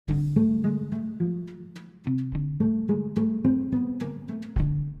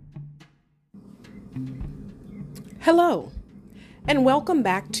Hello, and welcome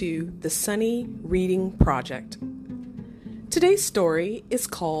back to the Sunny Reading Project. Today's story is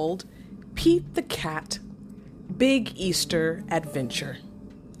called Pete the Cat, Big Easter Adventure.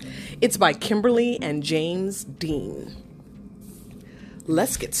 It's by Kimberly and James Dean.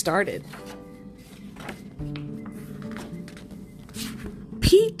 Let's get started.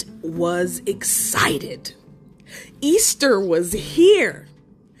 Pete was excited. Easter was here.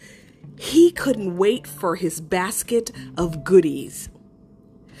 He couldn't wait for his basket of goodies.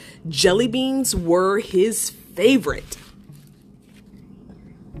 Jelly beans were his favorite.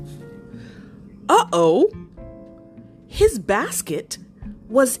 Uh-oh! His basket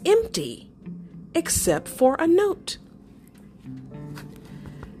was empty, except for a note.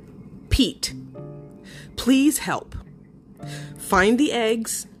 Pete, please help. Find the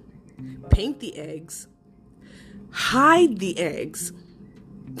eggs, paint the eggs, hide the eggs.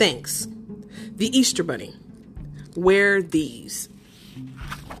 Thanks. The Easter Bunny. Wear these.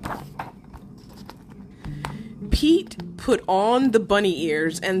 Pete put on the bunny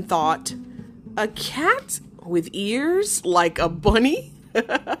ears and thought, a cat with ears like a bunny?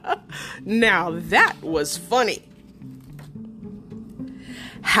 Now that was funny.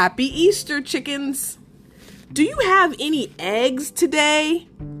 Happy Easter, chickens. Do you have any eggs today?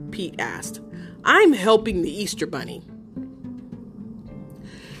 Pete asked. I'm helping the Easter Bunny.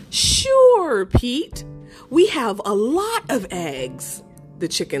 Sure, Pete. We have a lot of eggs, the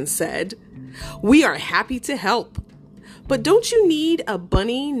chicken said. We are happy to help. But don't you need a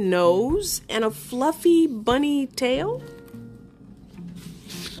bunny nose and a fluffy bunny tail?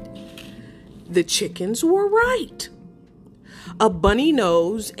 The chickens were right. A bunny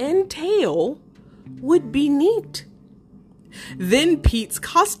nose and tail would be neat. Then Pete's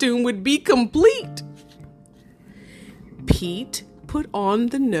costume would be complete. Pete put on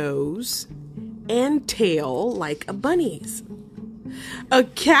the nose and tail like a bunny's. A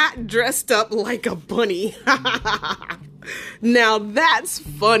cat dressed up like a bunny. Now that's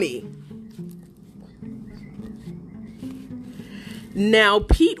funny. Now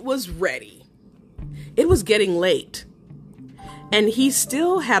Pete was ready. It was getting late, and he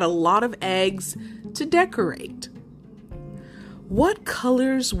still had a lot of eggs to decorate. What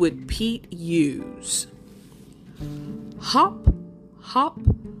colors would Pete use? Hop, hop,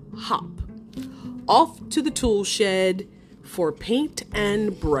 hop, off to the tool shed for paint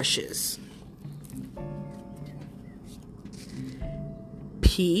and brushes.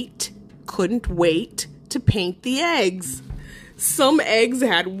 Pete couldn't wait to paint the eggs. Some eggs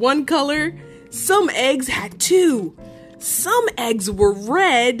had one color, some eggs had two. Some eggs were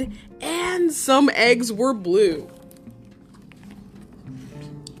red and some eggs were blue.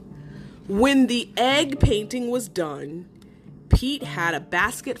 When the egg painting was done, Pete had a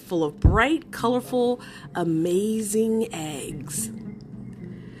basket full of bright, colorful, amazing eggs.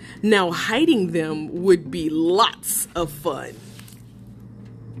 Now hiding them would be lots of fun.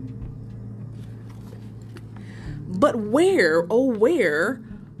 But where, oh where,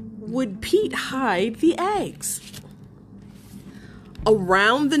 would Pete hide the eggs?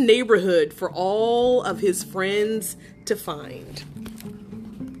 Around the neighborhood for all of his friends to find.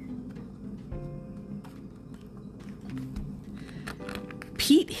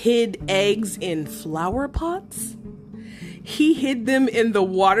 Pete hid eggs in flower pots. He hid them in the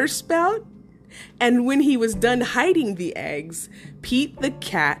water spout. And when he was done hiding the eggs, Pete the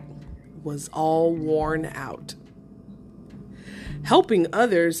cat was all worn out. Helping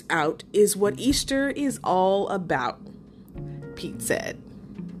others out is what Easter is all about, Pete said.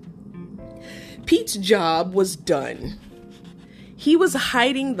 Pete's job was done. He was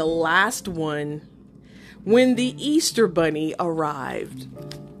hiding the last one when the Easter Bunny arrived.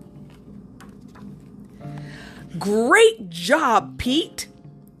 Great job, Pete!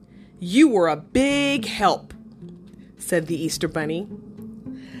 You were a big help, said the Easter Bunny.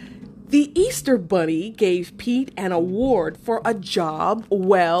 The Easter Bunny gave Pete an award for a job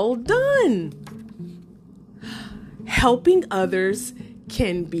well done. Helping others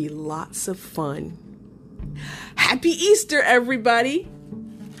can be lots of fun. Happy Easter, everybody!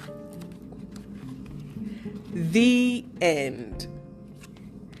 The end.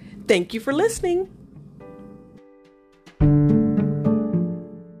 Thank you for listening.